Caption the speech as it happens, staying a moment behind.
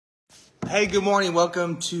Hey, good morning.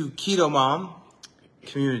 Welcome to KetoMom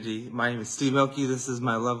community. My name is Steve Milky. This is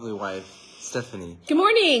my lovely wife, Stephanie. Good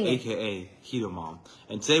morning. AKA KetoMom.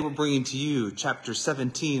 And today we're bringing to you chapter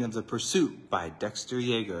 17 of The Pursuit by Dexter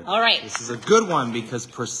Yager. All right. This is a good one because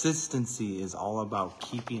persistency is all about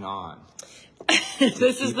keeping on.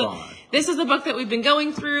 This is the book that we've been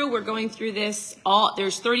going through. We're going through this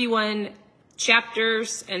there's 31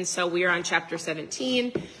 chapters, and so we are on chapter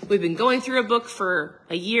 17. We've been going through a book for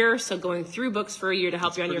a year, so going through books for a year to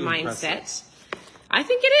help you on your mindset. Impressive. I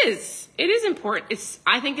think it is. It is important.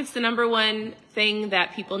 I think it's the number one thing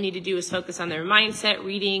that people need to do is focus on their mindset,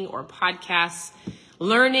 reading or podcasts,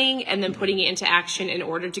 learning, and then putting it into action in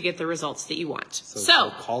order to get the results that you want. So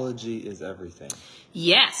psychology is everything.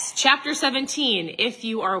 Yes. Chapter 17, if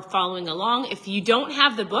you are following along. If you don't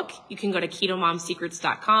have the book, you can go to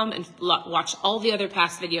ketomomsecrets.com and watch all the other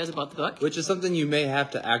past videos about the book. Which is something you may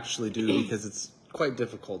have to actually do because it's quite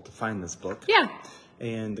difficult to find this book. Yeah.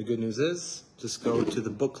 And the good news is, just go to the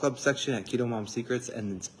book club section at KetoMom Secrets,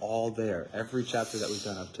 and it's all there. Every chapter that we've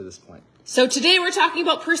done up to this point. So today we're talking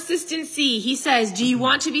about persistency. He says, do you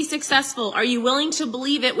want to be successful? Are you willing to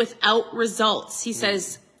believe it without results? He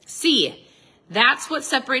says, C. That's what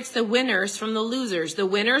separates the winners from the losers. The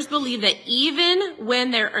winners believe that even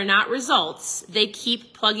when there are not results, they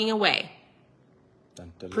keep plugging away.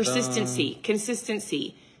 Dun, dun, Persistency,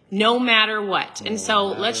 consistency, no matter what. And so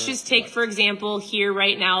let's just take, for example, here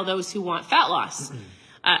right now, those who want fat loss.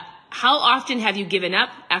 How often have you given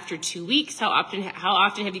up after 2 weeks? How often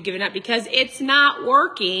have you given up because it's not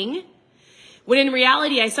working? When in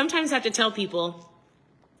reality, I sometimes have to tell people,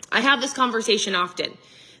 I have this conversation often.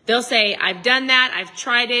 They'll say, I've done that. I've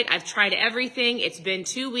tried it. I've tried everything. It's been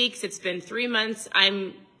 2 weeks. It's been 3 months.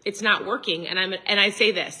 It's not working. And I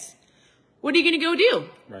say this, what are you going to go do?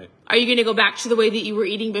 Right. Are you going to go back to the way that you were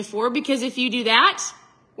eating before? Because if you do that,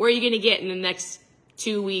 where are you going to get in the next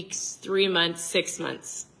 2 weeks, 3 months, 6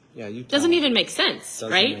 months? Yeah, doesn't even make sense,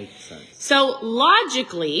 right? Doesn't make sense. So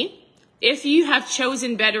logically, if you have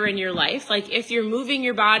chosen better in your life, like if you're moving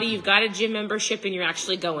your body, you've got a gym membership and you're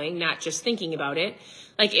actually going, not just thinking about it.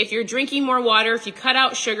 Like if you're drinking more water, if you cut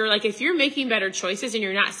out sugar, like if you're making better choices and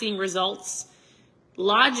you're not seeing results,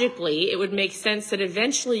 logically, it would make sense that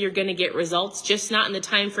eventually you're going to get results, just not in the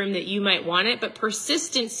time frame that you might want it, but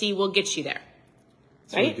persistency will get you there.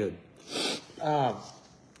 It's right? Really good.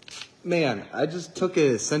 Man, I just took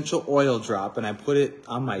an essential oil drop and I put it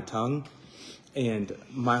on my tongue, and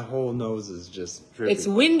my whole nose is just dripping. It's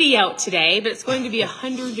windy out today, but it's going to be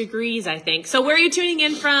 100 degrees, I think. So where are you tuning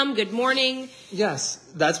in from? Good morning. Yes,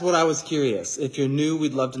 that's what I was curious. If you're new,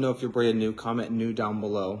 we'd love to know if you're brand new. Comment new down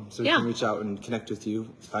below so we can reach out and connect with you,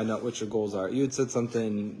 find out what your goals are. You had said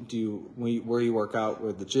something, where you work out,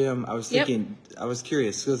 or the gym. I was thinking, I was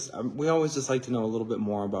curious because we always just like to know a little bit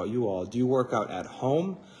more about you all. Do you work out at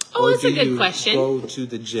home? Oh, that's a good question. Or do you go to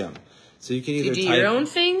the gym? So you can either do your own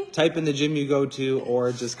thing, type in the gym you go to,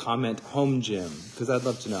 or just comment home gym, because I'd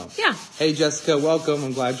love to know. Yeah. Hey, Jessica, welcome.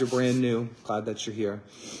 I'm glad you're brand new. Glad that you're here.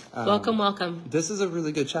 Welcome, welcome. This is a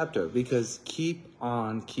really good chapter because keep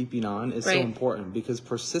on keeping on is so important, because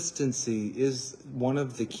persistency is one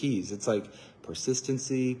of the keys. It's like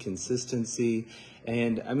persistency, consistency.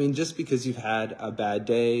 And I mean, just because you've had a bad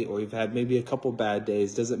day or you've had maybe a couple bad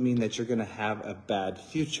days doesn't mean that you're going to have a bad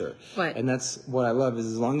future. Right. And that's what I love, is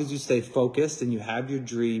as long as you stay focused and you have your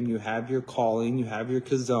dream, you have your calling, you have your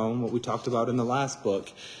kazone, what we talked about in the last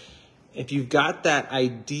book. If you've got that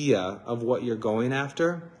idea of what you're going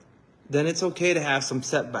after, then it's okay to have some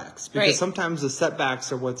setbacks, because sometimes the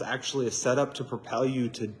setbacks are what's actually a setup to propel you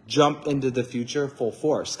to jump into the future full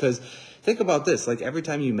force. Because think about this, like every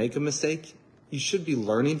time you make a mistake, you should be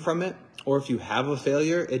learning from it. Or if you have a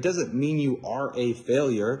failure, it doesn't mean you are a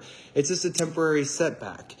failure. It's just a temporary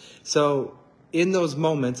setback. So in those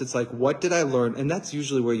moments, it's like, what did I learn? And that's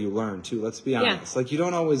usually where you learn too. Let's be honest. Like, you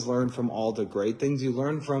don't always learn from all the great things. You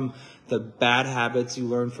learn from the bad habits. You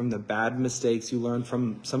learn from the bad mistakes. You learn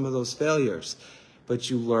from some of those failures. But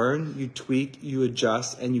you learn, you tweak, you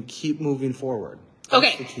adjust, and you keep moving forward.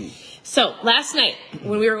 That's the key. So last night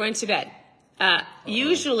when we were going to bed,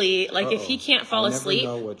 usually, like if he can't fall asleep, I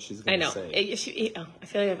never know what she's going to say. I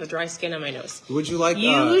feel like I have a dry skin on my nose. Would you like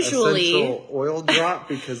essential oil drop?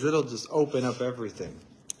 Because it'll just open up everything.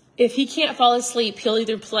 If he can't fall asleep, he'll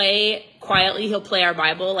either play quietly, he'll play our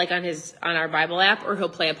Bible, like on our Bible app, or he'll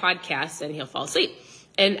play a podcast and he'll fall asleep.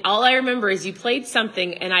 And all I remember is you played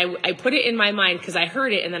something, and I put it in my mind because I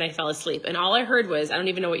heard it, and then I fell asleep. And all I heard was, I don't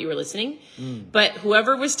even know what you were listening, but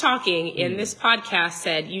whoever was talking in this podcast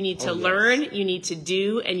said, you need to learn, you need to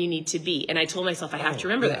do, and you need to be. And I told myself, I have to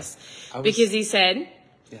remember this. Because he said,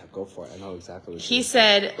 Yeah, go for it. I know exactly what He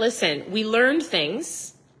said, listen, we learned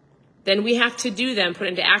things, then we have to do them, put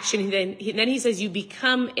into action. And then he says, you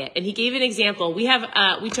become it. And he gave an example.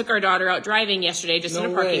 We took our daughter out driving yesterday, just in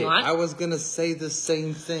a parking lot. I was going to say the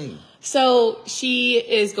same thing. So she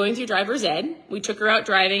is going through driver's ed. We took her out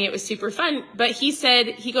driving. It was super fun. But he said,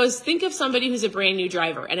 he goes, think of somebody who's a brand new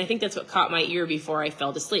driver. And I think that's what caught my ear before I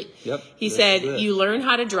fell to sleep. Yep. He said, you learn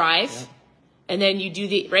how to drive. Yep. And then you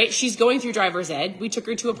do right? She's going through driver's ed. We took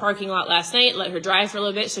her to a parking lot last night, let her drive for a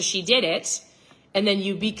little bit. So she did it. And then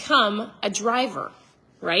you become a driver,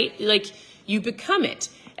 right? Like you become it.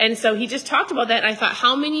 And so he just talked about that. And I thought,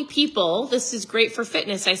 how many people, this is great for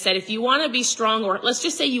fitness. I said, if you want to be strong, or let's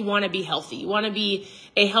just say you want to be healthy, you want to be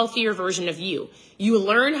a healthier version of you, you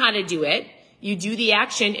learn how to do it, you do the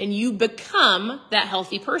action, and you become that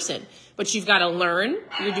healthy person. But you've got to learn.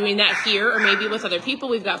 You're doing that here or maybe with other people.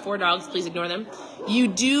 We've got 4 dogs. Please ignore them. You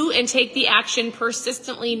do and take the action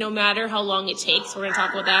persistently, no matter how long it takes. We're going to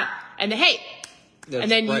talk about that. And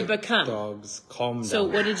and then you become. Dogs, calm down. So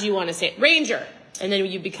what did you want to say? Ranger. And then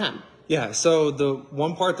you become. Yeah, so the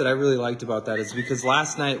one part that I really liked about that is because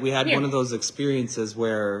last night we had one of those experiences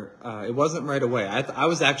where it wasn't right away. I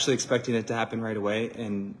was actually expecting it to happen right away.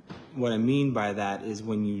 And what I mean by that is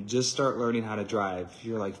when you just start learning how to drive,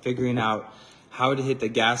 you're like figuring out how to hit the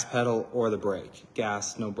gas pedal or the brake.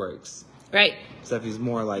 Gas, no brakes. Right. Steffi's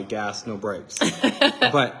more like gas, no brakes.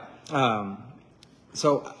 But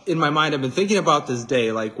so in my mind, I've been thinking about this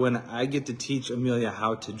day, like when I get to teach Amelia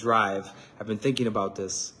how to drive, I've been thinking about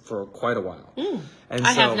this for quite a while. And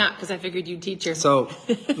I have not, because I figured you'd teach her. So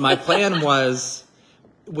my plan was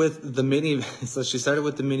with the so she started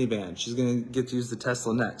with the minivan. She's going to get to use the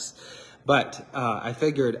Tesla next. But I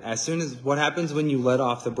figured as soon as, what happens when you let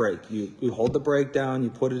off the brake? You hold the brake down, you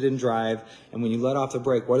put it in drive, and when you let off the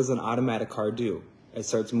brake, what does an automatic car do? It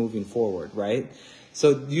starts moving forward, right?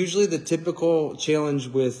 So usually the typical challenge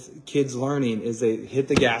with kids learning is they hit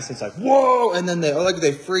the gas, it's like, whoa, and then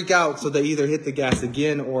they freak out, so they either hit the gas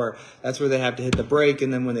again, or that's where they have to hit the brake,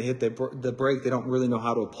 and then when they hit the brake, they don't really know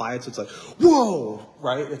how to apply it, so it's like, whoa,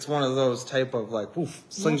 right? It's one of those type of like, oof,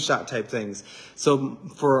 slingshot type things. So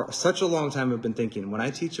for such a long time, I've been thinking, when I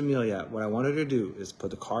teach Amelia, what I want her to do is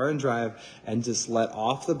put the car in drive and just let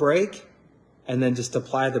off the brake, and then just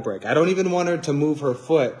apply the brake. I don't even want her to move her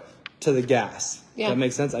foot to the gas. Yeah. Does that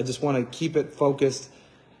make sense? I just want to keep it focused.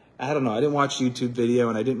 I don't know. I didn't watch a YouTube video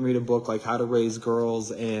and I didn't read a book like How to Raise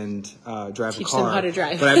Girls and Drive a Car. Teach them how to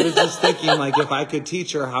drive. But I was just thinking, like, if I could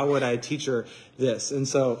teach her, how would I teach her this? And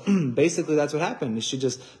so basically that's what happened. She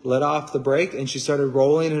just let off the brake and she started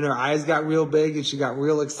rolling and her eyes got real big and she got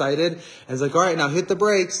real excited. And it's like, all right, now hit the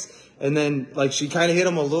brakes. And then like she kind of hit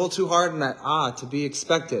them a little too hard and that, to be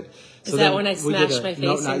expected. Is that when I smashed my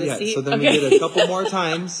face in the seat? So then we did a couple more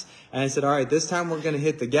times. And I said, all right, this time we're going to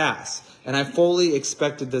hit the gas. And I fully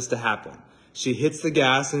expected this to happen. She hits the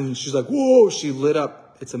gas and she's like, whoa, she lit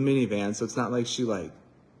up. It's a minivan, so it's not like she like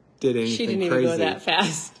did anything crazy. She didn't even go that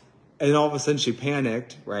fast. And all of a sudden she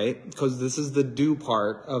panicked, right? Because this is the do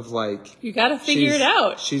part of like... You got to figure it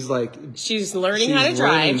out. She's like... She's learning how to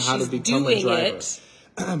drive. She's doing it.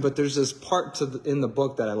 But there's this part in the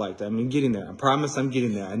book that I liked. I'm getting there. I promise I'm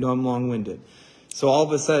getting there. I know I'm long-winded. So all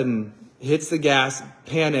of a sudden... hits the gas,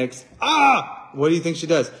 panics. What do you think she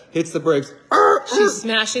does? Hits the brakes. She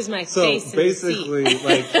smashes my face in the seat. So basically,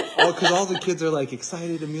 like, because all the kids are like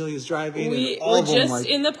excited, Amelia's driving. We were just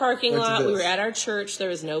in the parking lot. We were at our church. There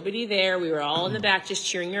was nobody there. We were all in the back just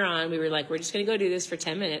cheering her on. We were like, we're just going to go do this for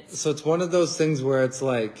 10 minutes. So it's one of those things where it's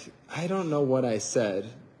like, I don't know what I said,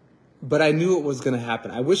 but I knew it was going to happen.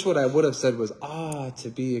 I wish what I would have said was, to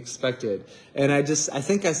be expected. And I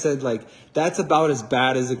think I said, like, that's about as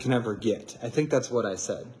bad as it can ever get. I think that's what I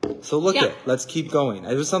said. So let's keep going.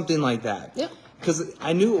 It was something like that. Yeah. Because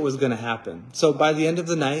I knew it was going to happen. So by the end of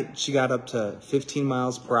the night, she got up to 15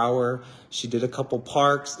 miles per hour. She did a couple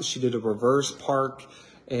parks. She did a reverse park.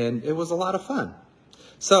 And it was a lot of fun.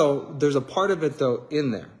 So there's a part of it, though, in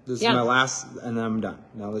there. This is my last, and then I'm done.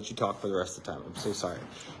 Now I'll let you talk for the rest of the time. I'm so sorry.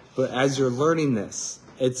 But as you're learning this,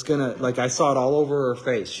 it's going to, like, I saw it all over her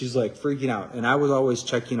face. She's, like, freaking out. And I was always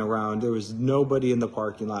checking around. There was nobody in the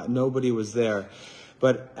parking lot. Nobody was there.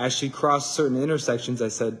 But as she crossed certain intersections, I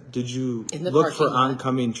said, did you look for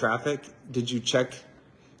oncoming traffic? Did you check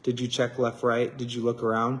left, right? Did you look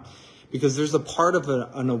around? Because there's a part of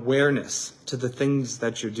an awareness to the things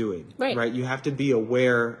that you're doing, right? You have to be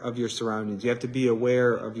aware of your surroundings. You have to be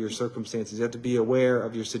aware of your circumstances. You have to be aware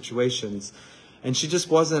of your situations. And she just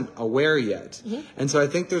wasn't aware yet. Mm-hmm. And so I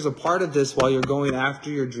think there's a part of this while you're going after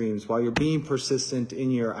your dreams, while you're being persistent in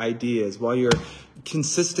your ideas, while you're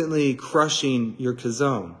consistently crushing your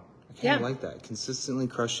kazone. Yeah. I like that. Consistently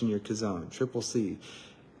crushing your kazone. Triple C.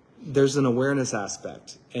 There's an awareness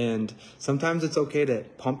aspect. And sometimes it's okay to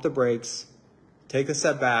pump the brakes, take a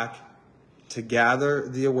step back, to gather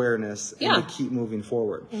the awareness and to keep moving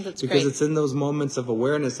forward. That's because great. It's in those moments of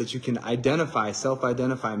awareness that you can identify,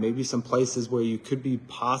 self-identify, maybe some places where you could be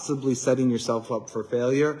possibly setting yourself up for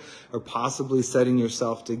failure or possibly setting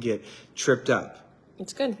yourself to get tripped up.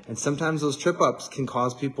 It's good. And sometimes those trip-ups can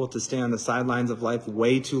cause people to stay on the sidelines of life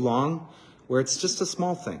way too long, where it's just a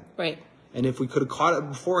small thing. Right. And if we could have caught it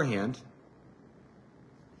beforehand,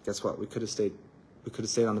 guess what? We could have stayed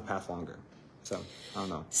on the path longer. So, I don't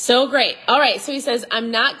know. So great. All right. So he says,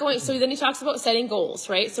 so then he talks about setting goals,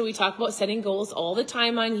 right? So we talk about setting goals all the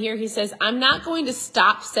time on here. He says, I'm not going to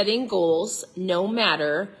stop setting goals no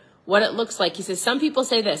matter what it looks like. He says, some people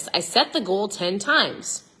say this, I set the goal 10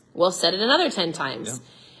 times. Well, set it another 10 times.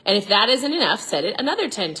 Yeah. And if that isn't enough, set it another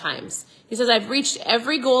 10 times. He says, I've reached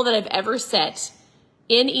every goal that I've ever set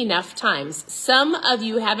in enough times. Some of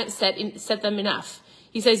you haven't set them enough.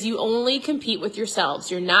 He says, you only compete with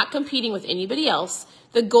yourselves. You're not competing with anybody else.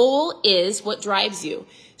 The goal is what drives you.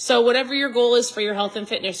 So whatever your goal is for your health and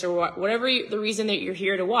fitness or whatever the reason that you're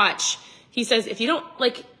here to watch, he says, if you don't,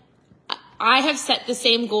 like, I have set the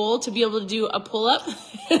same goal to be able to do a pull-up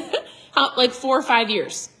like 4 or 5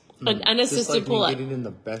 years. An unassisted pull-up. Getting in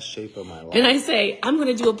the best shape of my life. And I say, I'm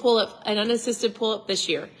going to do an unassisted pull-up this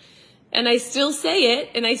year. And I still say it,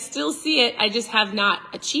 and I still see it. I just have not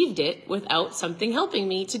achieved it without something helping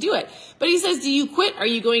me to do it. But he says, do you quit? Are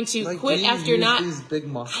you going to quit after not? These big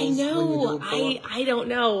muscles I know. When you do a pull-up? I don't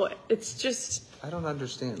know. It's just. I don't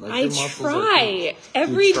understand. Like, I your muscles try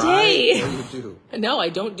every day. Or you do? No, I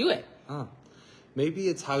don't do it. Oh. Maybe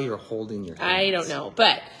it's how you're holding your hands. I don't know.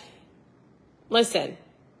 But listen,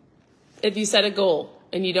 if you set a goal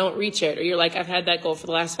and you don't reach it, or you're like, I've had that goal for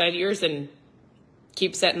the last 5 years, and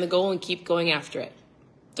keep setting the goal and keep going after it.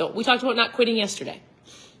 We talked about not quitting yesterday.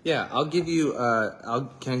 Yeah, I'll give you,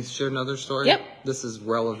 can I share another story? Yep. This is a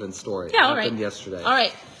relevant story. Yeah, all happened right. yesterday. All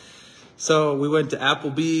right. So we went to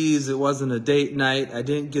Applebee's. It wasn't a date night. I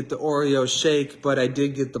didn't get the Oreo shake, but I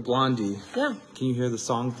did get the Blondie. Yeah. Can you hear the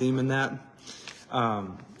song theme in that? I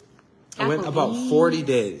went about 40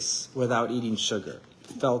 days without eating sugar.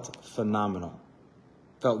 Felt phenomenal.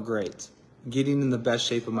 Felt great. Getting in the best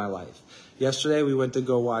shape of my life. Yesterday, we went to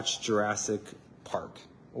go watch Jurassic Park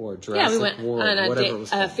or Jurassic World, whatever it was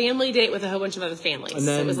called. A family date with a whole bunch of other families. And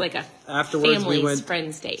then it was like a afterwards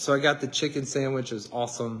friends date. So I got the chicken sandwich. It was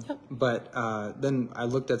awesome. Yep. But then I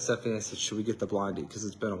looked at Stephanie and I said, should we get the Blondie? Because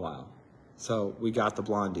it's been a while. So we got the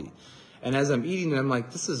Blondie. And as I'm eating it, I'm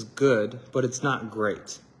like, this is good, but it's not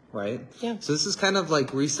great, right? Yeah. So this is kind of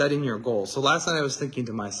like resetting your goals. So last night I was thinking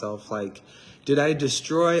to myself, like, did I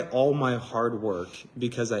destroy all my hard work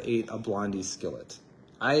because I ate a Blondie skillet?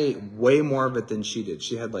 I ate way more of it than she did.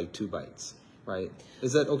 She had like 2 bites, right?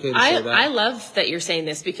 Is that okay to say that? I love that you're saying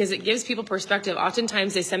this because it gives people perspective.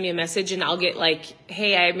 Oftentimes they send me a message and I'll get like,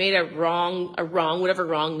 hey, I made a wrong, whatever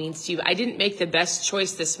wrong means to you. I didn't make the best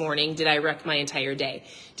choice this morning. Did I wreck my entire day?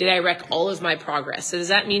 Did I wreck all of my progress? So does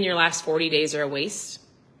that mean your last 40 days are a waste?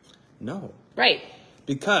 No. Right.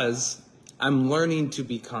 Because I'm learning to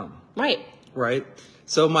become. Right. Right?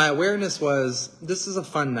 So my awareness was, this is a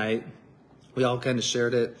fun night. We all kind of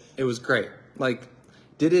shared it. It was great. Like,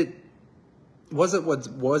 was it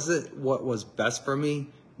what was best for me?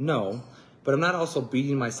 No. But I'm not also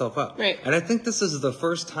beating myself up. Right. And I think this is the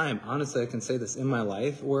first time, honestly, I can say this in my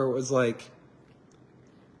life, where it was like,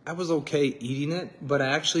 I was okay eating it, but I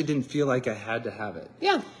actually didn't feel like I had to have it.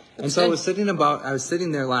 Yeah. And so I was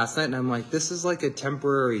sitting there last night and I'm like, this is like a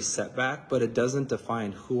temporary setback, but it doesn't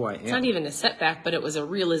define who I am. It's not even a setback, but it was a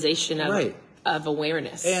realization of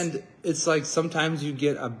awareness. And it's like sometimes you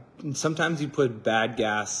put bad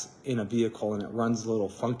gas in a vehicle and it runs a little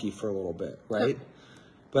funky for a little bit, right? Yep.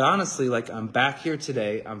 But honestly, like, I'm back here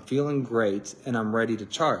today, I'm feeling great, and I'm ready to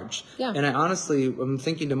charge. Yeah. And I'm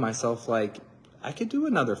thinking to myself, like, I could do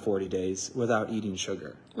another 40 days without eating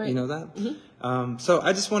sugar. Right. You know that? Mm-hmm. So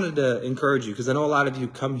I just wanted to encourage you, because I know a lot of you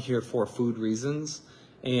come here for food reasons,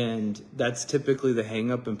 and that's typically the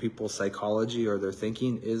hang-up in people's psychology or their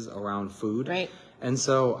thinking is around food. Right. And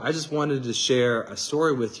so I just wanted to share a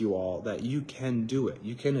story with you all that you can do it.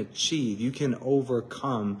 You can achieve. You can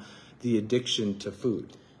overcome the addiction to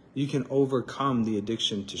food. You can overcome the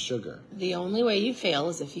addiction to sugar. The only way you fail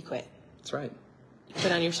is if you quit. That's right. You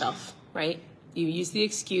quit on yourself, right? You use the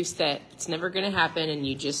excuse that it's never going to happen and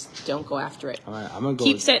you just don't go after it. All right, I'm going to go.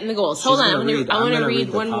 Keep setting the goals. Hold on. I want to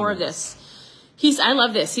read one more of this. I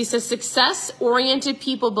love this. He says, success-oriented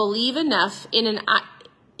people believe enough in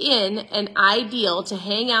in an ideal to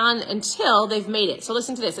hang on until they've made it. So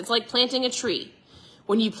listen to this. It's like planting a tree.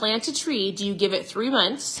 When you plant a tree, do you give it 3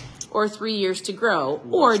 months or 3 years to grow?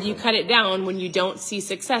 Or do you cut it down when you don't see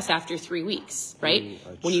success after 3 weeks, right?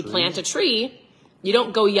 When you plant a tree, you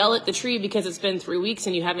don't go yell at the tree because it's been 3 weeks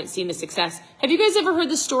and you haven't seen the success. Have you guys ever heard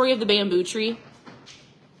the story of the bamboo tree?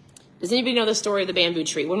 Does anybody know the story of the bamboo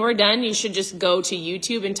tree? When we're done, you should just go to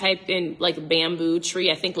YouTube and type in like bamboo tree.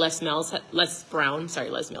 I think Les Brown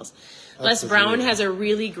has a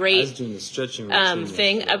really great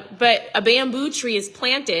thing. But a bamboo tree is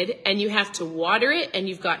planted and you have to water it and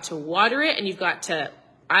you've got to water it and you've got to,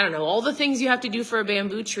 I don't know, all the things you have to do for a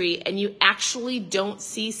bamboo tree, and you actually don't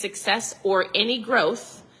see success or any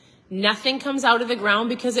growth. Nothing comes out of the ground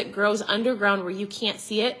because it grows underground where you can't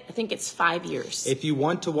see it. I think it's 5 years. If you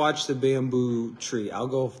want to watch the bamboo tree, I'll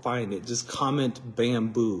go find it. Just comment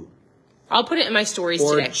bamboo. I'll put it in my stories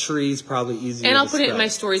today. Or trees, probably easier. And I'll put it in my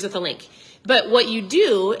stories with a link. But what you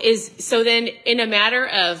do is, so then in a matter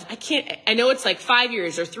of, I know it's like 5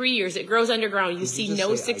 years or 3 years, it grows underground. You see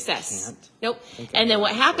no success. Nope. And then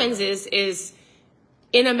what happens is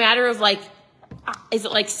in a matter of like, is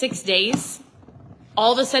it like 6 days?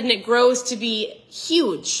 All of a sudden it grows to be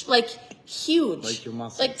huge, like huge, like your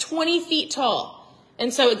muscles, like 20 feet tall.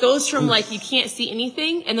 And so it goes from like you can't see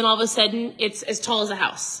anything, and then all of a sudden it's as tall as a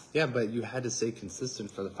house. Yeah, but you had to stay consistent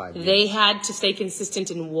for the 5 years. They had to stay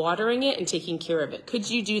consistent in watering it and taking care of it. Could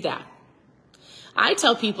you do that? I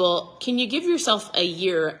tell people, can you give yourself a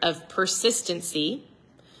year of persistency,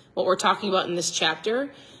 what we're talking about in this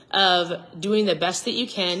chapter, of doing the best that you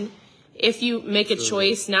can. If you make a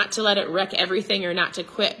choice not to let it wreck everything or not to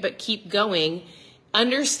quit, but keep going,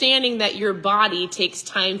 understanding that your body takes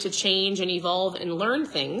time to change and evolve and learn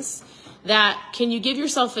things, that can you give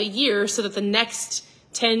yourself a year so that the next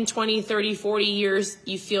 10, 20, 30, 40 years,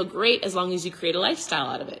 you feel great as long as you create a lifestyle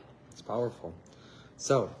out of it. It's powerful.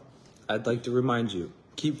 So I'd like to remind you,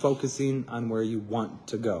 keep focusing on where you want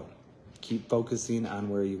to go. Keep focusing on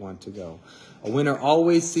where you want to go. A winner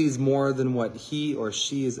always sees more than what he or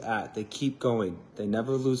she is at. They keep going. They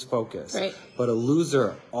never lose focus. Right. But a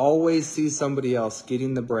loser always sees somebody else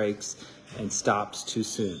getting the brakes and stops too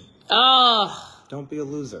soon. Oh. Don't be a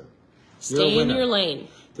loser. Stay in your lane.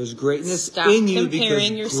 There's greatness Stop in you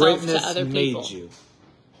comparing because yourself greatness to other made people. you.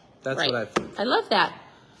 That's right. what I think. I love that.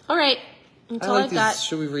 All right. That's all I've got.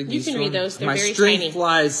 Should we read these? You can read those. They're my very strength tiny.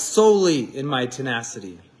 lies solely in my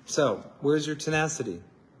tenacity. So, where's your tenacity?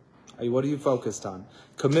 What are you focused on?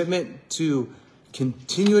 Commitment to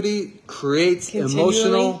continuity creates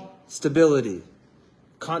emotional stability.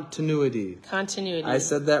 Continuity. I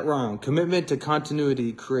said that wrong. Commitment to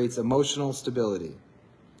continuity creates emotional stability.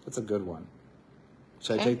 That's a good one.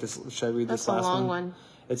 Should I take this? Should I read this last one? That's a long one.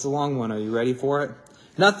 It's a long one. Are you ready for it?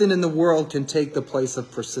 Nothing in the world can take the place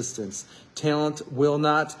of persistence. Talent will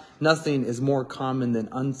not. Nothing is more common than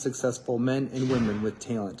unsuccessful men and women with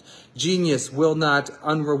talent. Genius will not.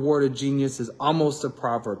 Unrewarded genius is almost a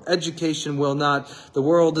proverb. Education will not. The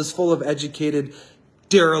world is full of educated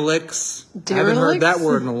derelicts. I haven't heard that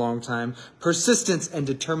word in a long time. Persistence and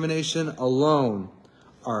determination alone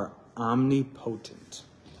are omnipotent.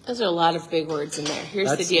 Those are a lot of big words in there. Here's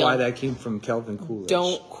the deal. That's why that came from Kelvin Coolidge.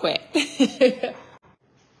 Don't quit.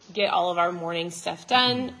 Get all of our morning stuff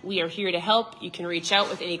done. We are here to help. You can reach out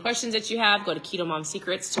with any questions that you have. Go to KetoMom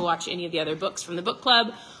Secrets to watch any of the other books from the book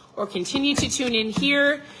club, or continue to tune in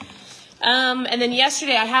here. And then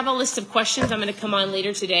yesterday, I have a list of questions. I'm going to come on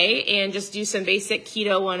later today and just do some basic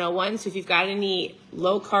Keto 101. So if you've got any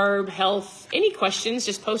low carb, health, any questions,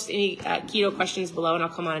 just post any keto questions below and I'll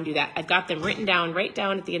come on and do that. I've got them written down right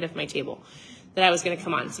down at the end of my table that I was going to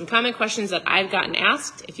come on. Some common questions that I've gotten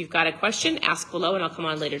asked. If you've got a question, ask below and I'll come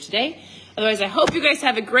on later today. Otherwise, I hope you guys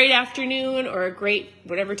have a great afternoon or a great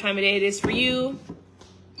whatever time of day it is for you.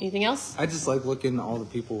 Anything else? I just like looking at all the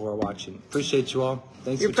people who are watching. Appreciate you all. Thanks for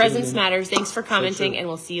tuning in. Your presence matters. Thanks for commenting, and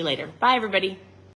we'll see you later. Bye, everybody.